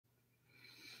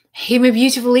Hey, my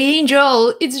beautiful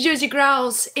angel, it's Josie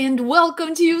Grouse, and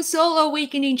welcome to Soul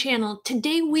Awakening channel.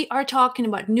 Today we are talking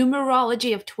about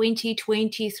numerology of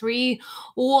 2023.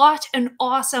 What an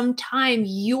awesome time!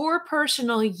 Your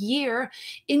personal year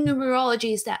in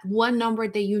numerology is that one number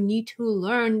that you need to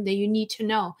learn, that you need to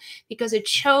know, because it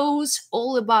shows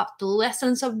all about the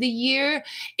lessons of the year.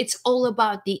 It's all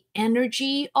about the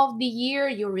energy of the year,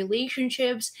 your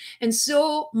relationships, and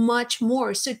so much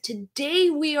more. So today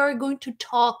we are going to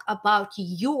talk about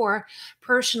your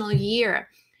personal year.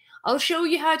 I'll show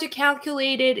you how to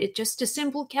calculate it. It's just a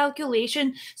simple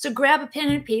calculation. So grab a pen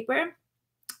and paper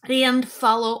and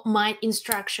follow my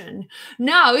instruction.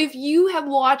 Now, if you have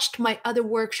watched my other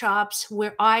workshops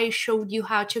where I showed you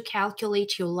how to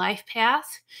calculate your life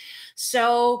path,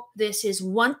 so this is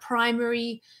one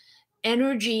primary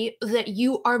energy that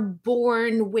you are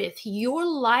born with. Your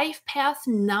life path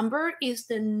number is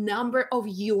the number of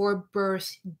your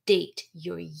birth date,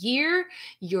 your year,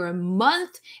 your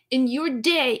month, and your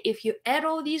day. If you add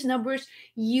all these numbers,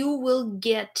 you will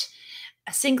get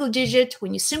a single digit.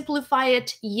 When you simplify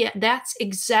it, yeah, that's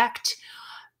exact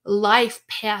life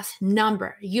path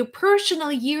number, your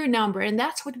personal year number. And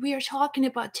that's what we are talking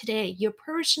about today. Your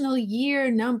personal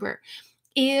year number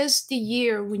is the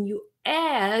year when you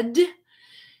add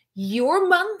your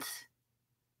month,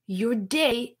 your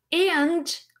day,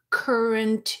 and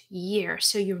current year.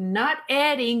 So you're not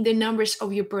adding the numbers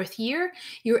of your birth year,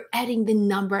 you're adding the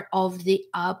number of the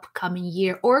upcoming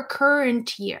year or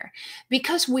current year.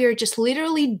 Because we're just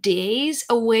literally days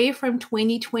away from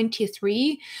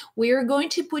 2023, we're going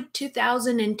to put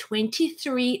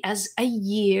 2023 as a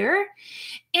year,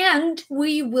 and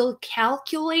we will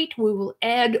calculate, we will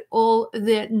add all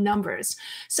the numbers.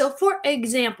 So for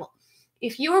example,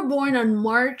 if you're born on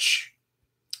March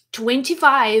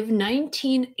 25,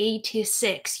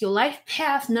 1986, your life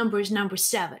path number is number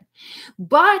 7.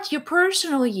 But your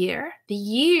personal year, the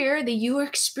year that you are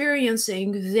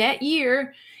experiencing that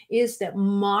year, is that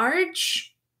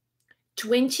March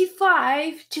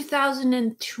 25,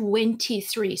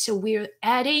 2023. So we're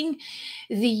adding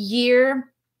the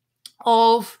year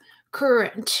of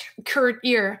current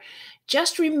year.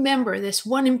 Just remember this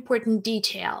one important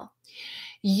detail.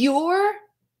 Your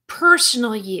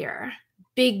personal year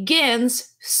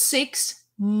begins 6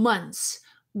 months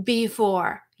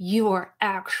before your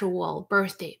actual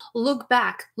birthday. Look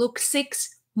back, look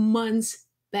 6 months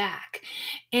back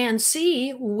and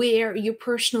see where your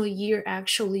personal year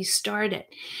actually started.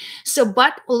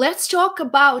 But let's talk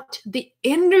about the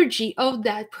energy of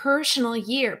that personal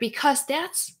year, because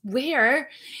that's where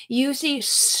you see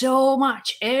so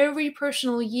much. Every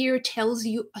personal year tells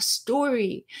you a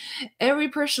story. Every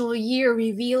personal year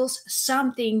reveals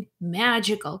something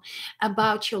magical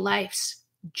about your life's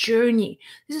journey.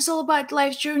 This is all about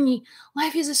life's journey.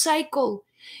 Life is a cycle.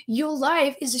 Your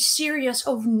life is a series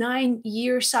of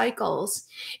 9-year cycles.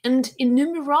 And in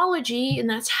numerology, and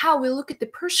that's how we look at the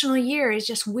personal year, is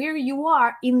just where you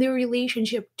are in the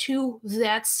relationship to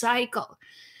that cycle,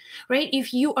 right?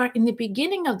 If you are in the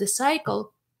beginning of the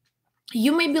cycle,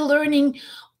 you may be learning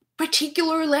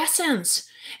particular lessons,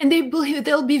 and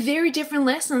they'll be very different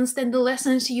lessons than the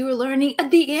lessons you're learning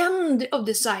at the end of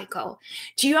the cycle.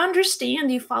 Do you understand?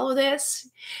 Do you follow this?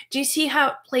 Do you see how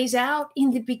it plays out?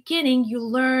 In the beginning, you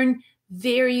learn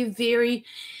very, very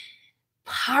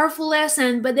powerful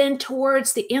lesson, but then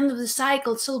towards the end of the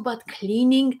cycle, it's all about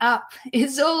cleaning up.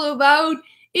 It's all about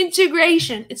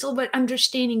integration. It's all about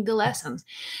understanding the lessons.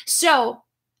 So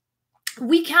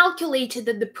we calculated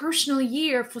that the personal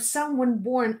year for someone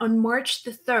born on March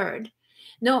the 3rd,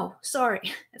 no, sorry,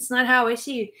 that's not how I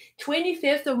see it,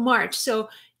 25th of March. So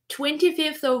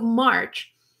 25th of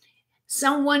March,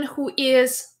 someone who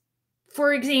is,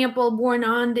 for example, born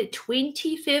on the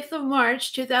 25th of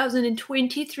March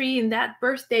 2023, and that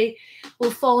birthday will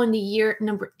fall in the year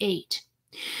number 8.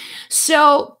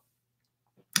 So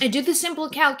I do the simple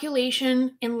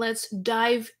calculation, and let's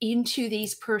dive into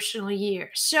these personal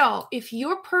years. So if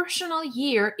your personal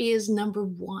year is number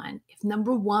 1, if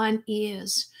number 1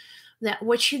 is that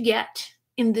what you get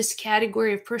in this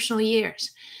category of personal years,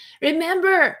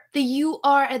 remember that you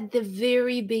are at the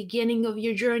very beginning of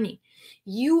your journey.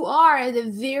 You are at the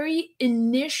very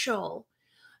initial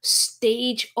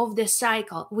stage of the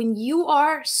cycle when you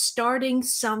are starting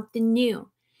something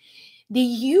new. The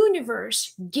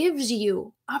universe gives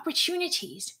you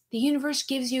opportunities. The universe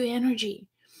gives you energy.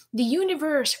 The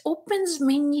universe opens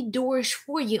many doors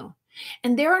for you.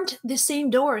 And they aren't the same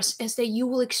doors as that you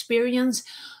will experience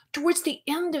towards the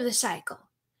end of the cycle.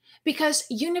 Because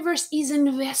universe is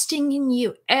investing in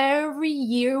you. Every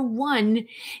year one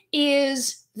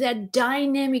is that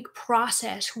dynamic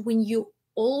process when you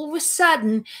all of a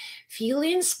sudden feel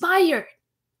inspired,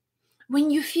 when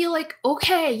you feel like,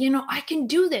 okay, I can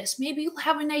do this. Maybe you'll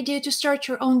have an idea to start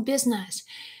your own business.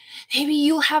 Maybe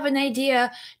you'll have an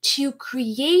idea to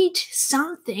create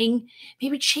something,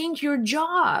 maybe change your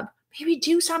job, maybe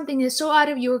do something that's so out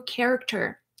of your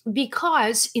character.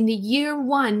 Because in the year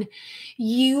one,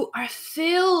 you are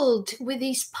filled with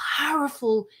these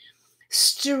powerful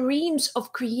streams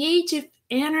of creative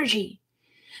energy.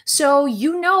 So,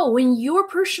 when your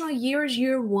personal year is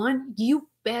year one, you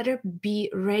better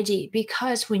be ready,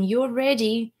 because when you're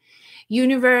ready,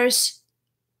 universe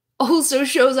also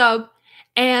shows up,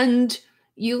 and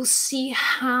you'll see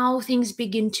how things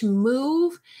begin to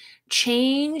move,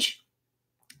 change.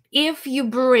 If you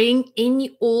bring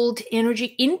any old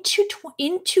energy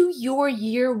into your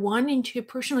year one, into your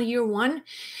personal year one,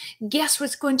 guess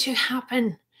what's going to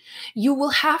happen? You will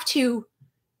have to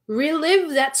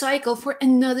relive that cycle for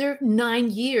another 9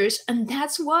 years. And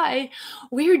that's why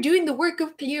we're doing the work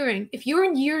of clearing. If you're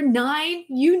in year 9,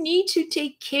 you need to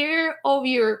take care of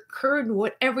your current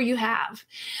whatever you have.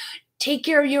 Take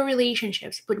care of your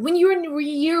relationships. But when you're in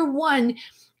year 1,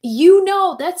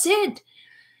 that's it.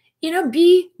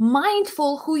 Be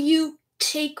mindful who you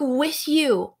take with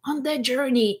you on that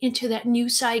journey into that new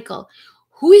cycle.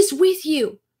 Who is with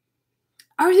you?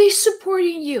 Are they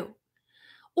supporting you?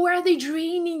 Or are they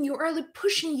draining you? Or are they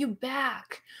pushing you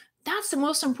back? That's the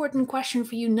most important question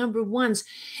for you, number ones.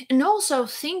 And also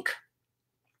think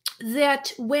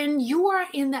that when you are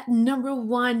in that number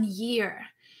 1 year,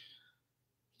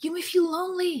 you may feel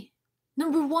lonely.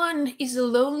 Number 1 is a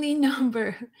lonely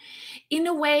number in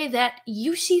a way that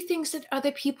you see things that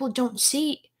other people don't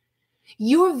see.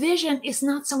 Your vision is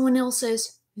not someone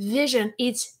else's vision,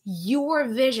 it's your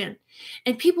vision.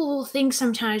 And people will think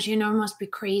sometimes, must be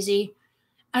crazy,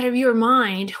 out of your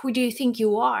mind. Who do you think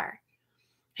you are?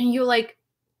 And you're like,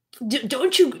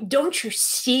 don't you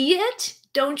see it?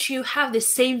 Don't you have the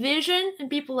same vision? And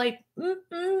people like,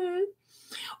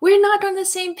 we're not on the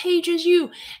same page as you.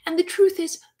 And the truth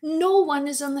is, no one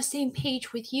is on the same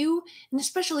page with you. And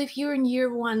especially if you're in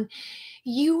year 1,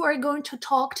 you are going to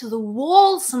talk to the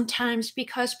wall sometimes,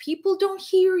 because people don't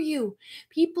hear you.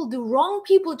 The wrong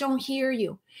people don't hear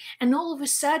you. And all of a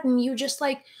sudden, you're just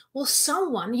like, well,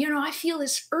 someone, I feel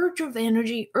this urge of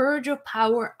energy, urge of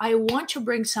power. I want to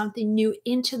bring something new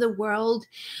into the world.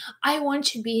 I want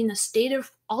to be in a state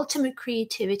of ultimate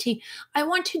creativity. I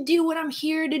want to do what I'm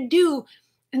here to do.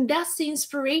 And that's the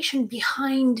inspiration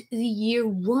behind the year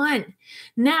 1.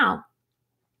 Now,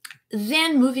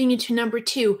 then moving into number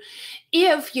 2,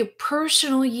 if your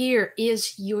personal year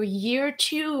is your year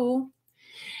 2,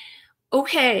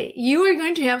 okay, you are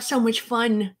going to have so much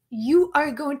fun. You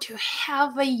are going to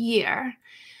have a year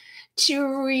to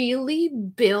really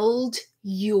build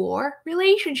your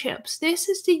relationships. This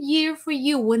is the year for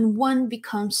you when 1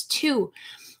 becomes 2.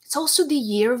 It's also the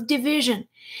year of division.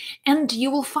 And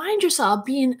you will find yourself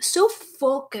being so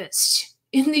focused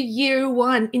in the year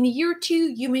 1. In the year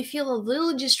 2, you may feel a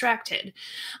little distracted.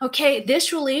 Okay,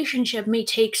 this relationship may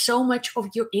take so much of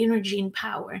your energy and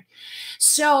power.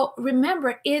 So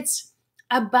remember, it's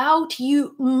about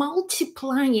you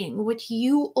multiplying what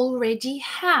you already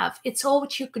have. It's all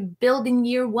what you could build in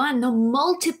year 1. Now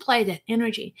multiply that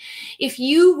energy. If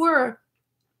you were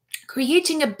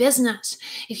creating a business,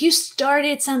 if you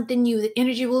started something new, the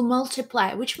energy will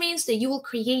multiply, which means that you will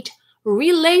create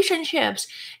relationships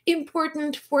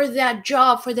important for that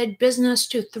job, for that business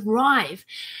to thrive.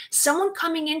 Someone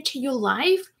coming into your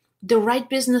life, the right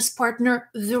business partner,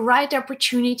 the right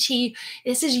opportunity.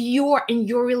 This is your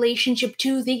relationship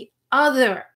to the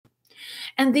other.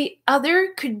 And the other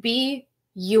could be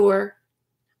your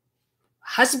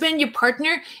husband, your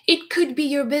partner. It could be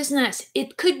your business.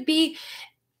 It could be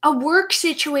a work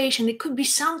situation. It could be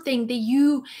something that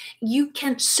you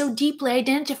can so deeply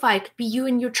identify. It could be you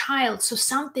and your child. So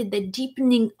something, the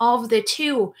deepening of the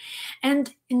two.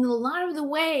 And in a lot of the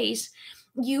ways,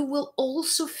 you will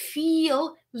also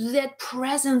feel that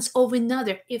presence of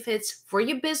another. If it's for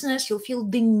your business, you'll feel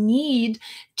the need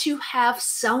to have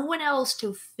someone else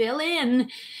to fill in.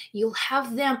 You'll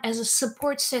have them as a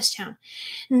support system.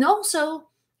 And also,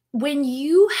 when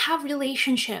you have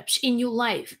relationships in your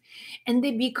life and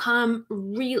they become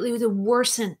really the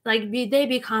worsen, like they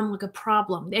become like a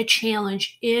problem, a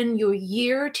challenge in your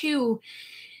year 2,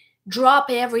 drop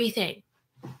everything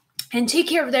and take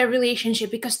care of that relationship,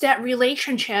 because that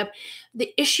relationship,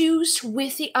 the issues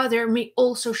with the other may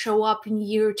also show up in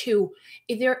year 2.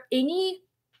 If there are any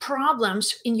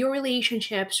problems in your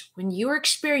relationships when you're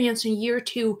experiencing year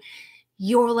 2,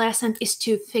 your lesson is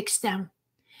to fix them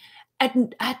at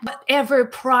whatever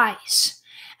price.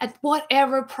 At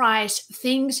whatever price,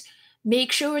 things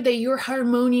Make sure that you're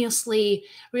harmoniously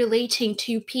relating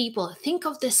to people. Think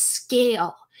of the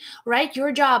scale, right?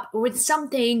 Your job with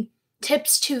something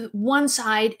tips to one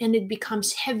side and it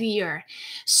becomes heavier.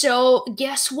 So,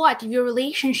 guess what? Your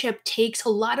relationship takes a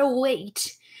lot of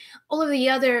weight. All of the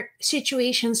other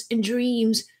situations and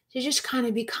dreams, they just kind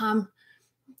of become,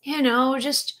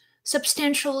 just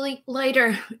substantially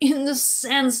lighter in the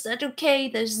sense that, okay,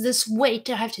 there's this weight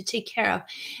I have to take care of.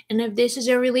 And if this is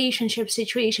a relationship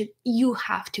situation, you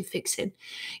have to fix it.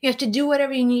 You have to do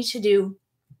whatever you need to do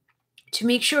to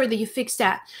make sure that you fix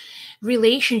that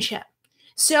relationship.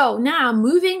 So now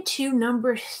moving to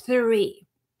number 3.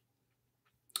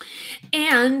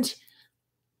 And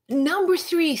number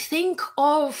 3, think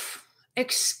of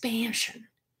expansion.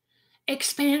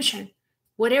 Expansion.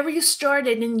 Whatever you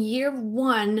started in year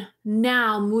 1,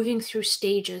 now moving through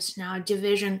stages, now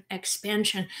division,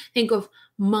 expansion. Think of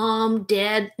mom,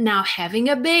 dad, now having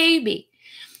a baby.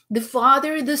 The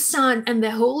Father, the Son, and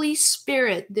the Holy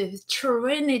Spirit, the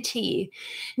Trinity.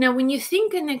 Now, when you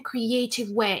think in a creative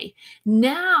way,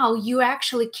 now you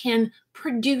actually can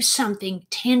produce something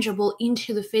tangible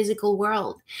into the physical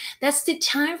world. That's the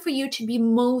time for you to be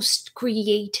most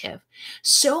creative.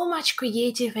 So much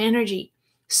creative energy,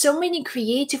 so many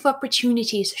creative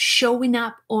opportunities showing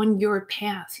up on your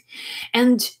path,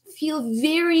 and feel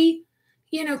very,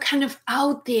 kind of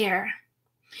out there,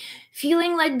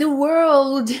 feeling like the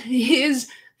world is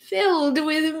filled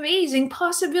with amazing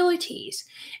possibilities.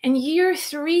 And year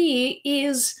 3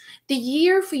 is the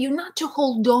year for you not to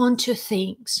hold on to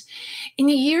things. In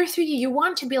year 3, you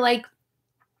want to be like,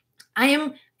 I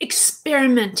am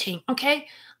experimenting, okay?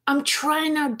 I'm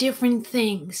trying out different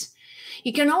things.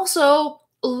 You can also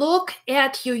look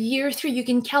at your year 3. You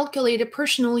can calculate a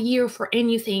personal year for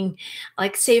anything.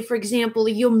 Like, say, for example,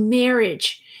 your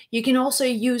marriage. You can also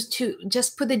use to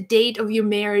just put the date of your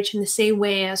marriage in the same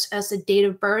way as the date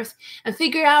of birth, and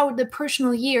figure out the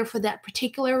personal year for that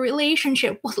particular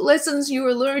relationship, what lessons you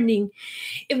are learning.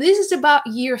 If this is about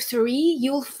year 3,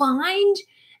 you'll find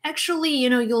actually,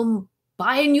 you'll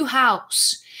buy a new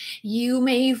house. You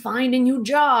may find a new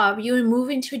job. You may move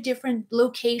into a different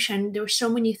location. There are so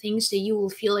many things that you will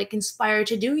feel like inspired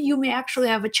to do. You may actually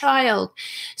have a child.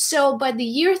 So, but the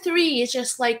year 3 is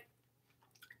just like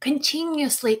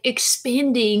continuously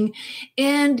expanding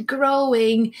and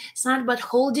growing. It's not about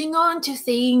holding on to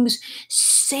things,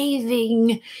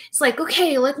 saving. It's like,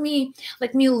 okay, let me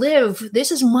live.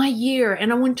 This is my year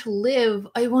and I want to live.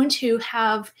 I want to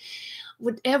have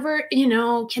whatever,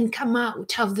 can come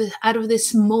out of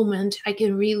this moment. I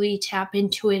can really tap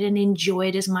into it and enjoy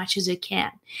it as much as I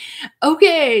can.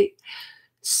 Okay.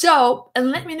 So,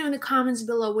 and let me know in the comments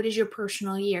below, what is your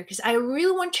personal year? Because I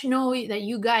really want to know that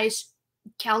you guys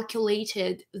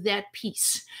calculated that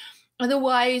piece.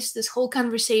 Otherwise, this whole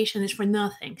conversation is for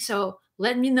nothing. So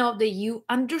let me know that you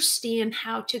understand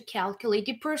how to calculate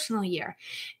your personal year.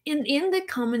 In the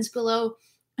comments below,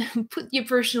 put your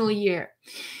personal year.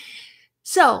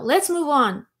 So let's move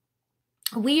on.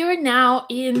 We are now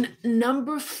in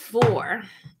number 4.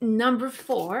 Number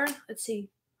 4, let's see.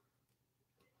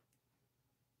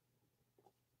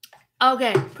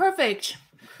 Okay, perfect.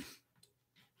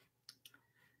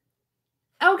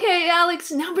 Okay,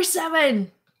 Alex, number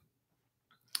 7.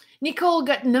 Nicole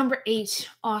got number 8.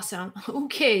 Awesome.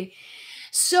 Okay.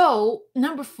 So,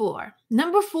 number 4.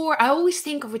 Number 4, I always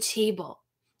think of a table.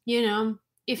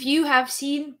 If you have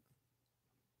seen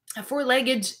a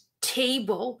 4-legged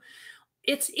table,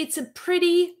 it's a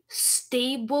pretty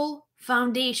stable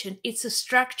foundation. It's a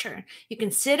structure. You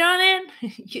can sit on it,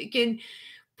 you can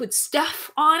put stuff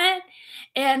on it,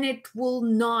 and it will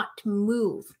not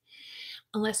move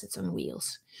unless it's on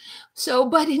wheels. So,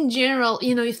 but in general,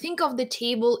 you think of the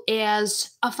table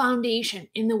as a foundation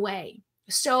in a way.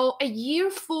 So a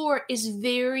year 4 is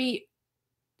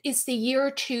it's the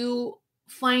year to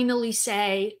finally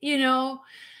say,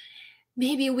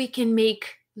 maybe we can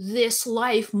make this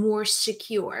life more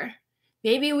secure.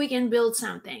 Maybe we can build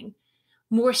something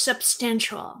more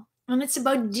substantial. And it's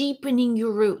about deepening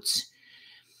your roots.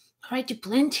 Right, you're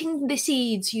planting the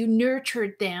seeds, you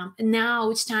nurtured them, and now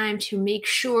it's time to make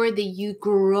sure that you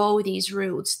grow these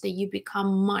roots, that you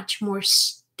become much more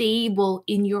stable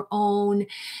in your own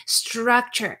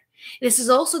structure. This is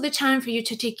also the time for you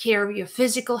to take care of your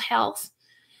physical health.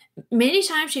 Many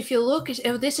times, if you look at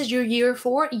if this is your year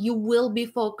 4, you will be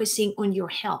focusing on your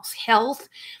health,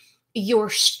 your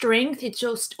strength. It's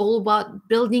just all about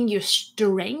building your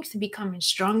strength, becoming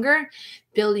stronger,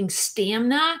 building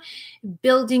stamina,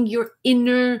 building your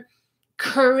inner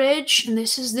courage. And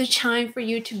this is the time for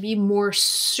you to be more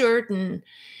certain.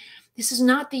 This is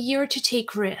not the year to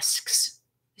take risks.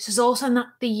 This is also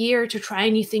not the year to try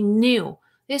anything new.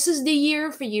 This is the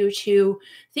year for you to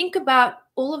think about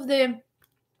all of the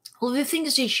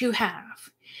things that you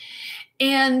have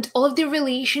and all of the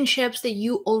relationships that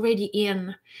you already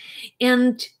in,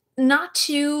 and not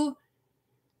to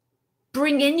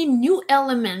bring any new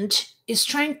element, is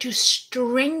trying to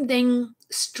strengthen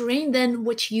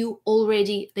what you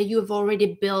have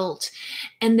already built,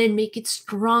 and then make it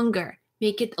stronger,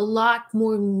 make it a lot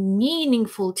more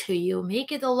meaningful to you,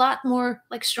 make it a lot more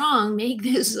like strong, make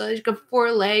this like a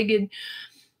four-legged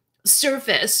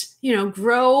surface,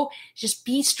 grow, just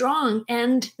be strong.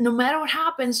 And no matter what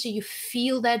happens, you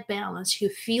feel that balance, you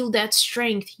feel that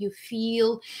strength, you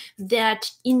feel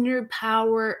that inner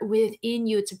power within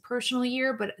you. It's a personal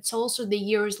year, but it's also the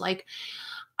years like,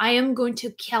 I am going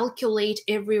to calculate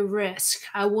every risk.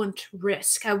 I want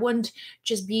risk. I want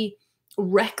just be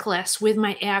reckless with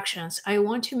my actions. I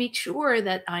want to make sure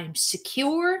that I'm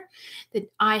secure,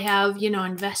 that I have,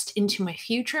 invest into my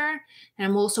future. And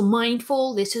I'm also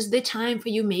mindful. This is the time for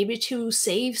you maybe to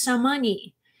save some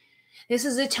money. This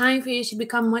is the time for you to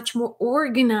become much more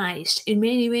organized in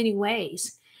many, many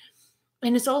ways.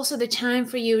 And it's also the time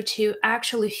for you to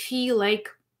actually feel like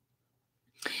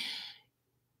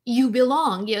you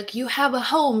belong. Like you have a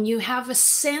home, you have a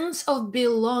sense of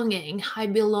belonging. I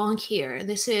belong here.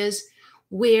 This is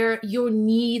where your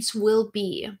needs will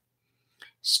be.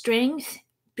 Strength,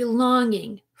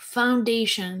 belonging,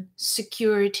 foundation,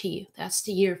 security. That's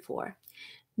the year for.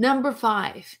 Number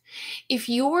 5. If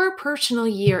your personal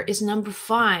year is number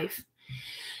 5,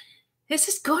 this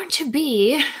is going to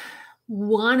be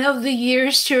one of the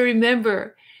years to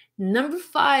remember. Number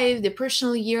 5, the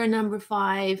personal year number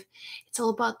 5, it's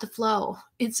all about the flow.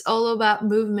 It's all about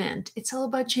movement. It's all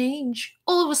about change.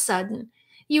 All of a sudden,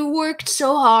 you worked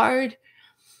so hard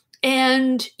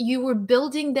and you were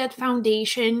building that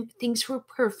foundation. Things were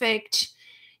perfect,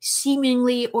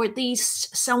 seemingly, or at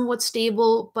least somewhat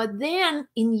stable. But then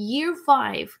in year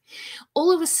 5,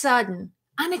 all of a sudden,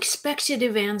 unexpected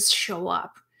events show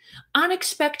up,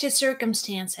 unexpected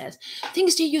circumstances,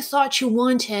 things that you thought you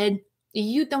wanted,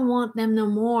 you don't want them no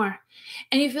more.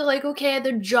 And you feel like, okay,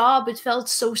 the job, it felt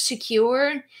so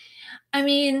secure. I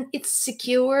mean, it's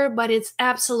secure, but it's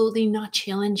absolutely not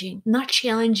challenging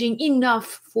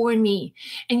enough for me.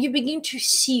 And you begin to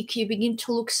seek, you begin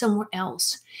to look somewhere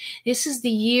else. This is the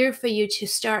year for you to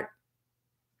start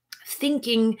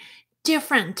thinking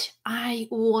different. I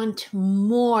want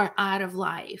more out of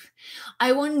life.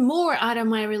 I want more out of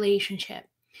my relationship.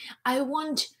 I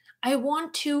want I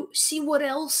want to see what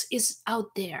else is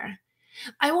out there.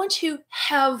 I want to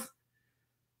have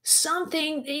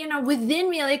something, within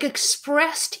me, like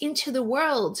expressed into the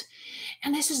world.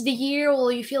 And this is the year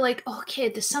where you feel like, okay,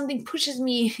 there's something pushes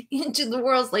me into the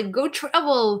world, like go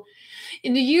travel.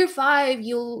 In the year 5,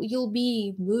 you'll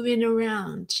be moving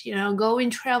around, going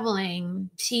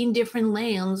traveling, seeing different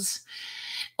lands,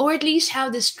 or at least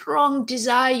have the strong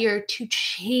desire to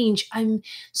change. I'm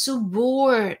so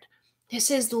bored. This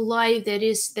is the life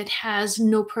that has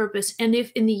no purpose. And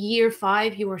if in the year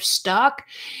 5 you are stuck,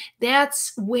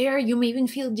 that's where you may even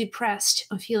feel depressed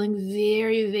or feeling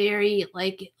very, very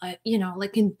like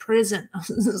in prison,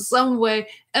 some way,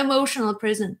 emotional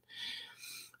prison.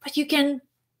 But you can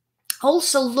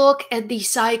also look at these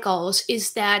cycles,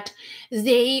 is that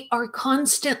they are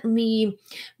constantly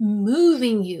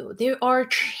moving you. They are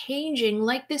changing,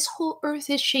 like this whole earth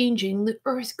is changing. The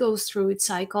earth goes through its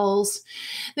cycles,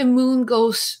 the moon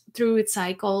goes through its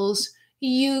cycles,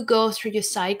 you go through your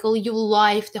cycle, your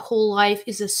life, the whole life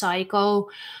is a cycle.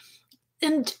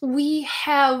 And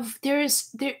there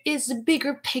is a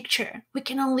bigger picture. We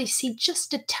can only see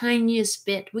just the tiniest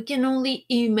bit. We can only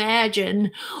imagine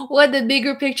what the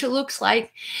bigger picture looks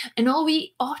like. And all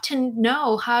we often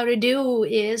know how to do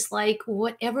is like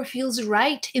whatever feels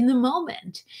right in the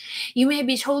moment. You may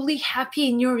be totally happy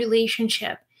in your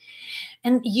relationship,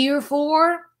 and year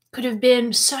 4 could have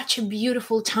been such a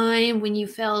beautiful time when you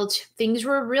felt things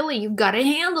were really, you got a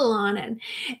handle on it.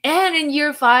 And in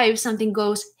year 5, something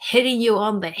goes hitting you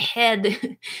on the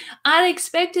head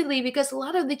unexpectedly, because a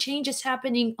lot of the changes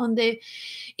happening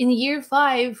in year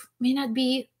 5 may not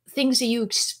be things that you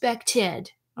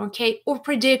expected, okay, or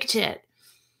predicted.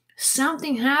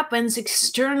 Something happens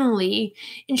externally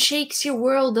and shakes your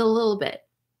world a little bit.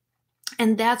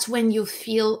 And that's when you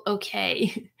feel,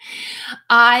 okay,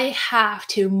 I have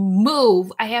to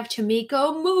move. I have to make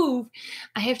a move.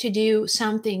 I have to do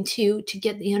something to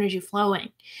get the energy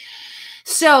flowing.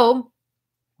 So,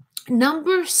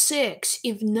 number 6,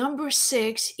 if number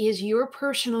 6 is your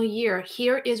personal year,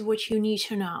 here is what you need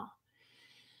to know.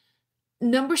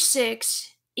 Number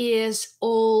 6 is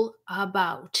all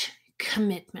about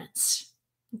commitments.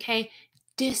 Okay,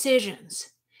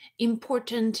 decisions,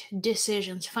 important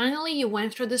decisions. Finally, you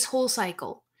went through this whole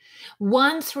cycle.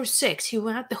 1 through 6, you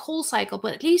went the whole cycle,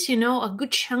 but at least you know a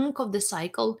good chunk of the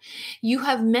cycle. You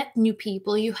have met new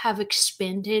people, you have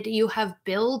expanded, you have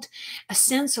built a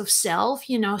sense of self,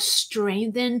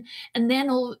 strengthened, and then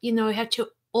you had to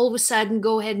all of a sudden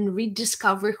go ahead and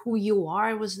rediscover who you are.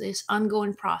 It was this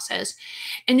ongoing process.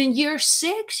 And in year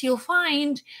 6, you'll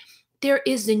find there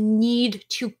is a need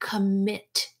to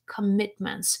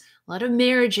commitments. A lot of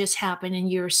marriages happen in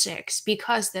year 6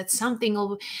 because that's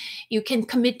something you can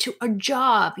commit to a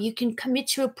job, you can commit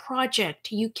to a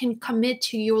project, you can commit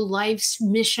to your life's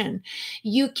mission.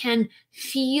 You can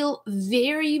feel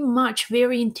very much,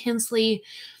 very intensely,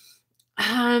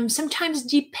 sometimes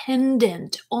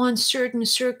dependent on certain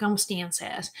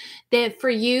circumstances. That for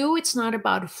you, it's not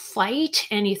about fight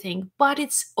anything, but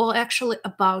it's all actually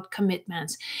about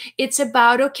commitments. It's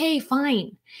about, okay,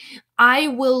 fine, I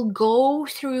will go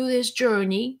through this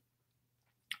journey.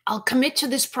 I'll commit to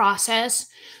this process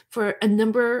for a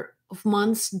number of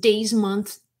months, days,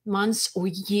 months or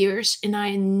years, and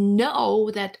I know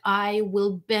that I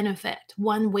will benefit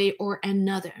one way or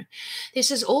another. This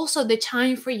is also the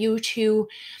time for you to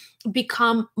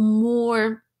become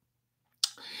more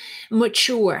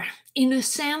mature, in a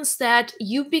sense that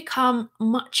you become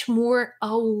much more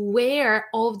aware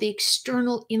of the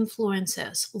external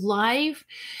influences life,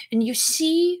 and you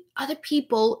see other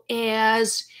people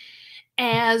as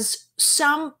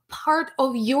some part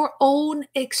of your own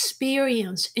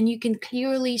experience, and you can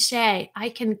clearly say, I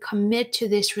can commit to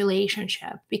this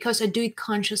relationship because I do it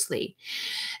consciously,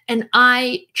 and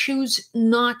I choose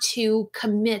not to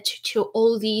commit to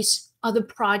all these other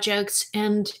projects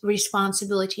and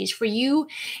responsibilities. For you,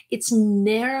 it's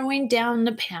narrowing down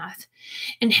the path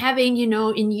and having,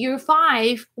 in year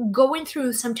 5, going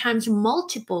through sometimes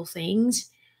multiple things.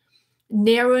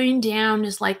 Narrowing down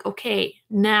is like, okay,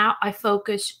 now I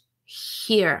focus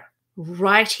here,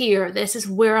 right here. This is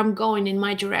where I'm going in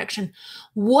my direction.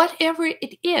 Whatever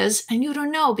it is, and you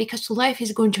don't know because life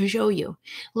is going to show you.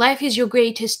 Life is your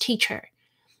greatest teacher.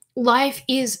 Life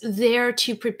is there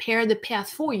to prepare the path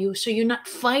for you, so you're not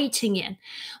fighting it,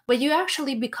 but you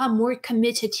become more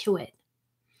committed to it.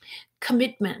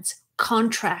 Commitments,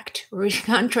 contracts,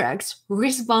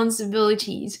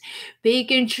 responsibilities,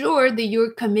 making sure that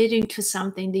you're committing to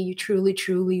something that you truly,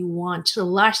 truly want. So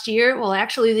last year, well,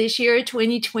 actually this year,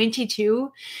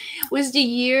 2022, was the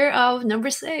year of number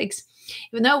 6.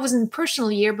 Even though it wasn't a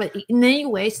personal year, but in any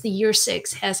ways, the year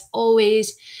 6 has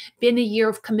always been a year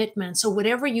of commitment. So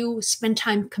whatever you spend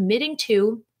time committing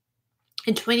to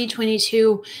in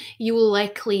 2022, you will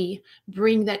likely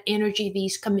bring that energy,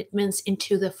 these commitments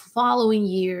into the following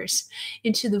years,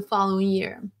 into the following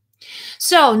year.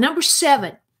 So number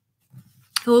 7,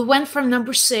 we went from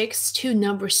number 6 to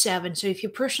number 7. So if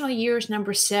your personal year is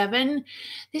number 7,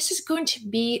 this is going to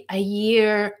be a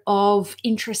year of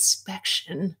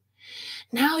introspection.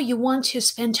 Now you want to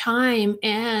spend time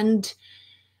and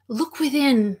look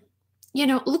within,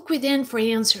 look within for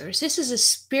answers. This is a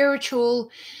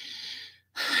spiritual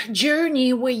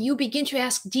journey where you begin to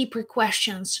ask deeper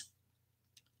questions.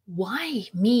 Why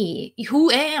me? Who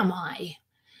am I?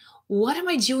 What am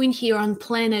I doing here on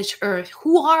planet Earth?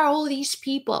 Who are all these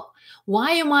people?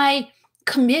 Why am I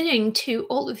committing to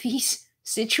all of these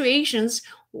situations?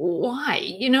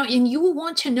 Why? And you will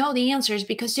want to know the answers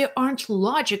because they aren't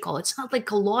logical. It's not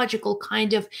like a logical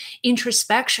kind of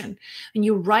introspection. And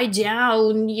you write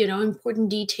down, important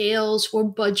details or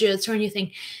budgets or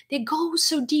anything. They go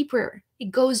so deeper.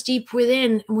 It goes deep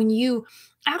within when you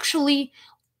actually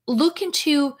look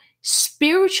into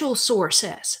spiritual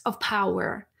sources of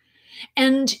power.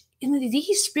 And in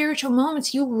these spiritual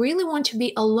moments, you really want to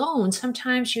be alone.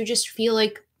 Sometimes you just feel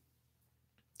like,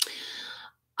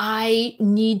 I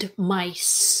need my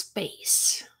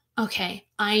space. Okay,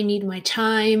 I need my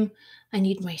time, I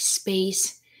need my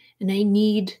space, and I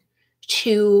need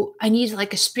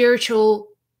like a spiritual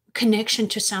connection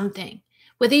to something.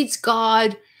 Whether it's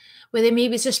God, whether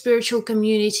maybe it's a spiritual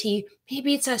community,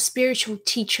 maybe it's a spiritual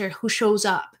teacher who shows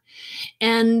up.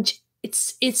 And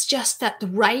it's just at the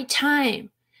right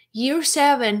time. Year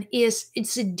 7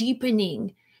 it's a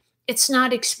deepening. It's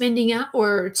not expanding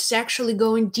outward, it's actually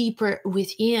going deeper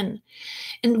within.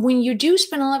 And when you do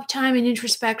spend a lot of time in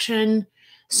introspection,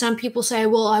 some people say,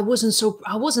 well, I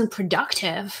wasn't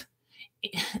productive.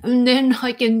 And then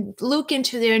I can look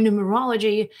into their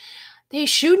numerology. They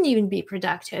shouldn't even be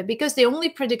productive because the only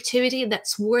productivity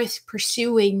that's worth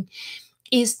pursuing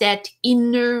is that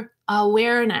inner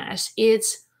awareness.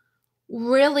 It's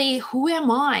really, who am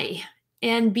I?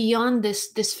 And beyond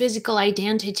this physical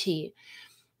identity,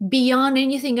 beyond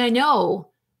anything I know,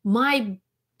 my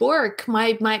work,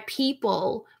 my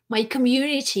people, my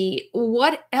community,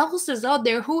 what else is out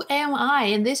there? Who am I?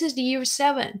 And this is the year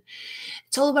 7.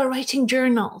 It's all about writing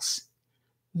journals,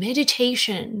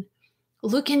 meditation,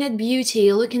 looking at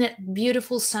beauty, looking at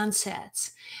beautiful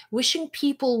sunsets, wishing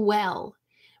people well.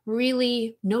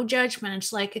 Really, no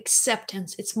judgments, like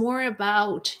acceptance. It's more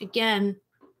about, again,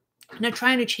 not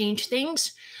trying to change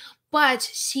things, but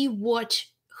see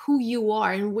who you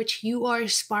are and what you are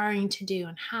aspiring to do,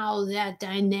 and how that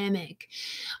dynamic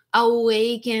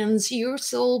awakens your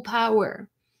soul power.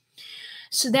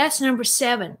 So that's number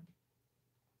 7.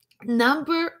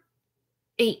 Number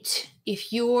 8,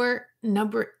 if your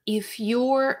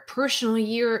personal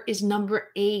year is number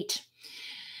 8,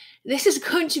 this is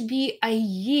going to be a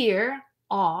year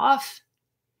of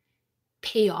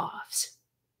payoffs.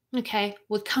 Okay,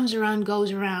 what comes around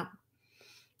goes around.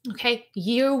 Okay,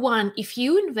 year 1, if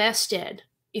you invested,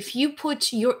 if you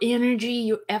put your energy,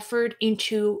 your effort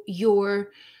into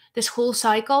this whole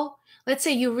cycle, let's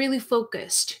say you're really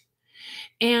focused,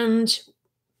 and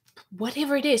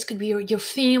whatever it is, could be your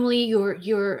family,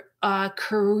 your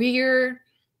career,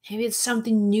 maybe it's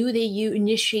something new that you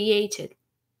initiated.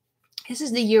 This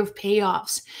is the year of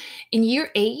payoffs. In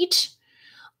year 8,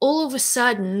 all of a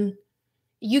sudden,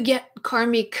 you get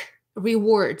karmic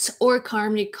rewards or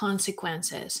karmic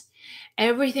consequences.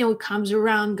 Everything that comes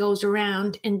around goes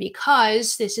around, and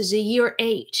because this is a year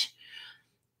 8,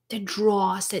 that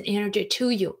draws that energy to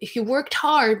you. If you worked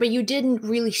hard but you didn't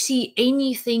really see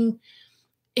any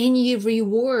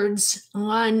rewards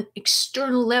on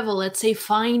external level, let's say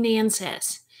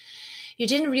finances, you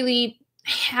didn't really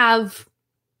have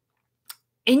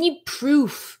any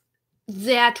proof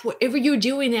that whatever you're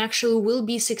doing actually will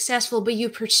be successful, but you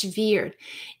persevered.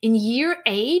 In year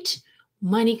 8,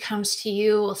 money comes to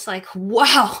you. It's like,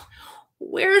 wow,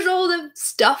 where's all the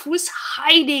stuff was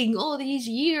hiding all these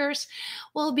years?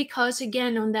 Well, because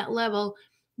again, on that level,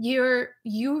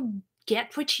 you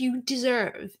get what you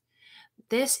deserve.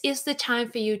 This is the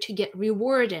time for you to get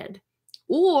rewarded,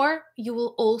 or you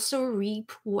will also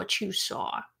reap what you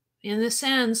saw. In the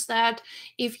sense that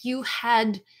if you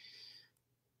had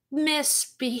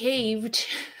misbehaved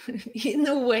in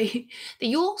a way, that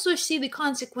you also see the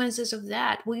consequences of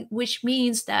that, which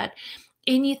means that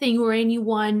anything or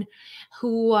anyone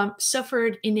who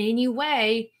suffered in any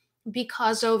way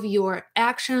because of your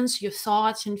actions, your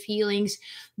thoughts and feelings,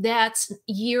 that's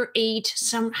year 8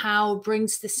 somehow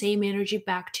brings the same energy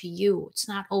back to you. It's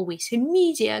not always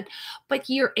immediate, but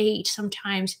year 8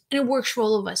 sometimes, and it works for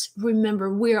all of us.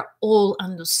 Remember, we're all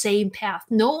on the same path.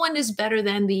 No one is better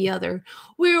than the other.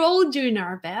 We're all doing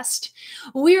our best.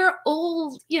 We're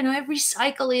all, every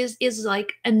cycle is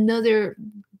like another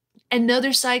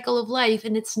cycle of life,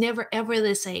 and it's never ever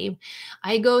the same.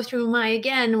 I go through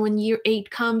again, when year 8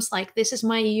 comes, like this is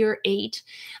my year 8,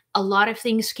 a lot of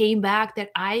things came back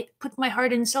that I put my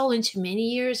heart and soul into many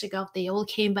years ago. They all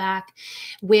came back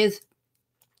with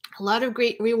a lot of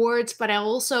great rewards, but I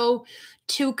also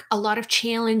took a lot of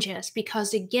challenges,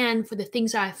 because again, for the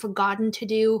things I've forgotten to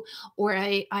do, or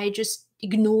I just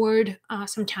ignored,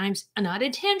 sometimes not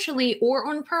intentionally or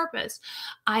on purpose,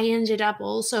 I ended up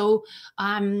also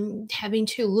having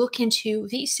to look into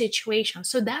these situations.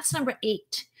 So that's number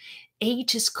 8.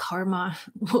 8 is karma.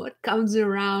 What comes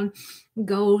around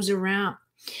goes around.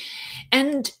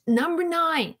 And number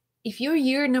 9, if you're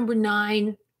year number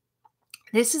 9,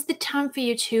 this is the time for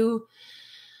you to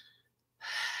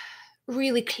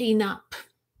really clean up.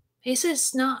 This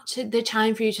is not the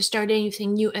time for you to start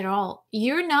anything new at all.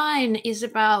 Year 9 is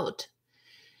about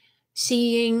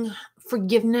seeing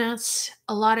forgiveness,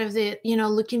 a lot of the,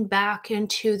 looking back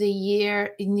into the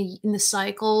year in the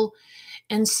cycle,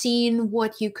 and seeing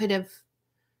what you could have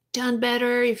done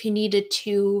better, if you needed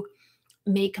to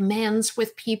make amends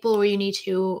with people, or you need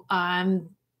to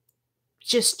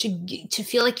just to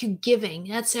feel like you're giving.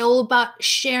 That's all about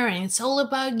sharing. It's all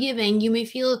about giving. You may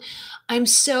feel,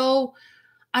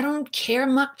 I don't care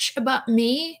much about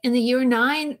me in the year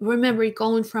 9. Remember,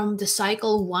 going from the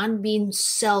cycle 1 being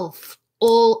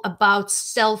all about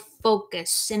self-focus,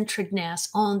 centeredness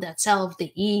on that self,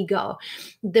 the ego,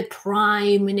 the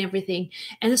prime and everything.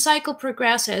 And the cycle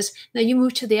progresses. Now you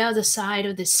move to the other side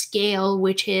of the scale,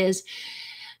 which is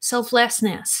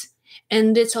selflessness.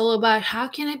 And it's all about, how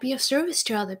can I be of service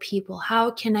to other people?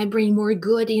 How can I bring more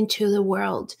good into the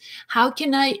world? How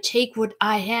can I take what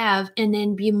I have and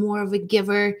then be more of a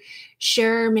giver?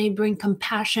 Share, maybe bring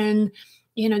compassion,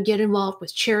 get involved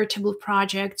with charitable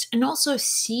projects, and also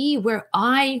see where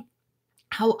I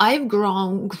how I've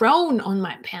grown on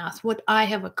my path, what I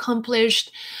have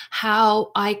accomplished,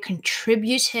 how I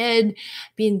contributed,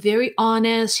 being very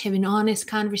honest, having honest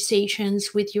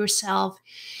conversations with yourself.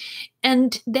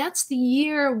 And that's the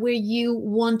year where you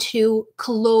want to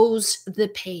close the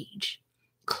page.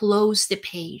 Close the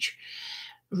page.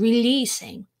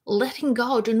 Releasing, letting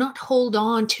go. Do not hold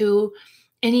on to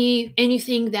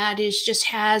anything that is just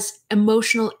has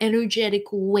emotional, energetic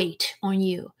weight on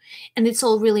you. And it's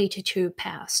all related to your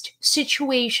past.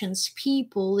 Situations,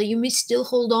 people that you may still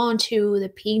hold on to, the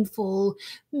painful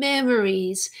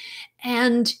memories.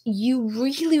 And you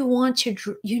really want to,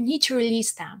 you need to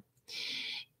release them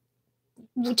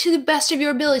to the best of your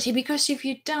ability, because if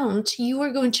you don't, you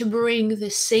are going to bring the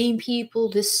same people,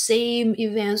 the same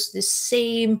events, the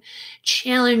same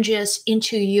challenges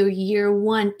into your year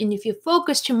one. And if you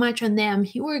focus too much on them,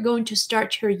 you are going to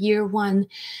start your year one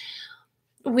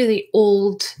with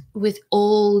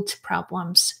old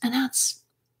problems. And that's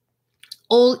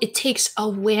all it takes.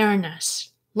 Awareness.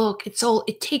 Look,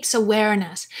 it takes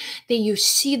awareness that you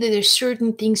see that there's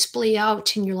certain things play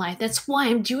out in your life. That's why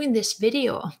I'm doing this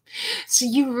video. So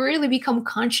you really become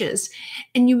conscious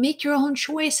and you make your own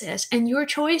choices, and your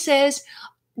choices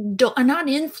are not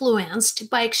influenced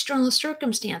by external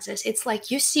circumstances. It's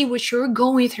like you see what you're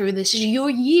going through. This is your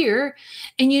year.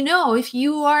 And you know, if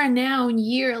you are now in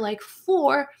year like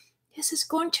 4, this is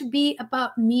going to be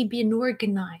about me being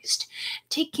organized,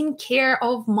 taking care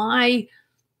of my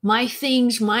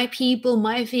things, my people,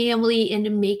 my family,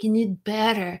 and making it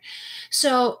better.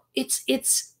 So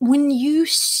it's when you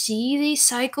see these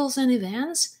cycles and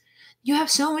events, you have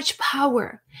so much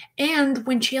power. And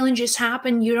when challenges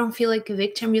happen, you don't feel like a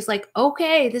victim. You're like,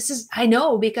 okay, this is, I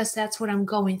know, because that's what I'm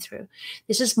going through.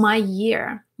 This is my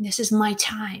year. This is my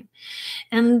time.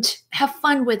 And have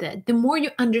fun with it. The more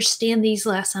you understand these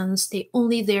lessons, they're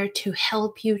only there to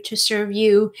help you, to serve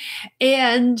you,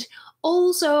 and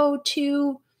also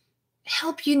to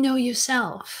help you know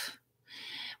yourself.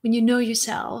 When you know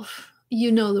yourself,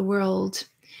 you know the world.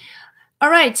 All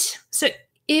right. So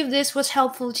if this was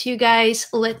helpful to you guys,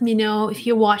 let me know. If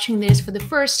you're watching this for the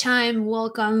first time,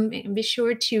 welcome. And be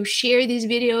sure to share these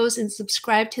videos and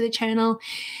subscribe to the channel.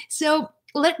 So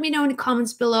let me know in the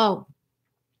comments below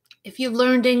if you've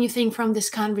learned anything from this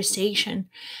conversation,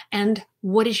 and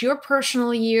what is your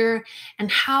personal year,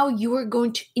 and how you are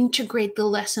going to integrate the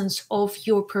lessons of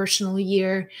your personal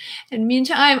year. And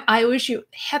meantime, I wish you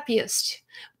happiest,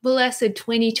 blessed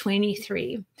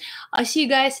 2023. I'll see you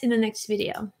guys in the next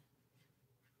video.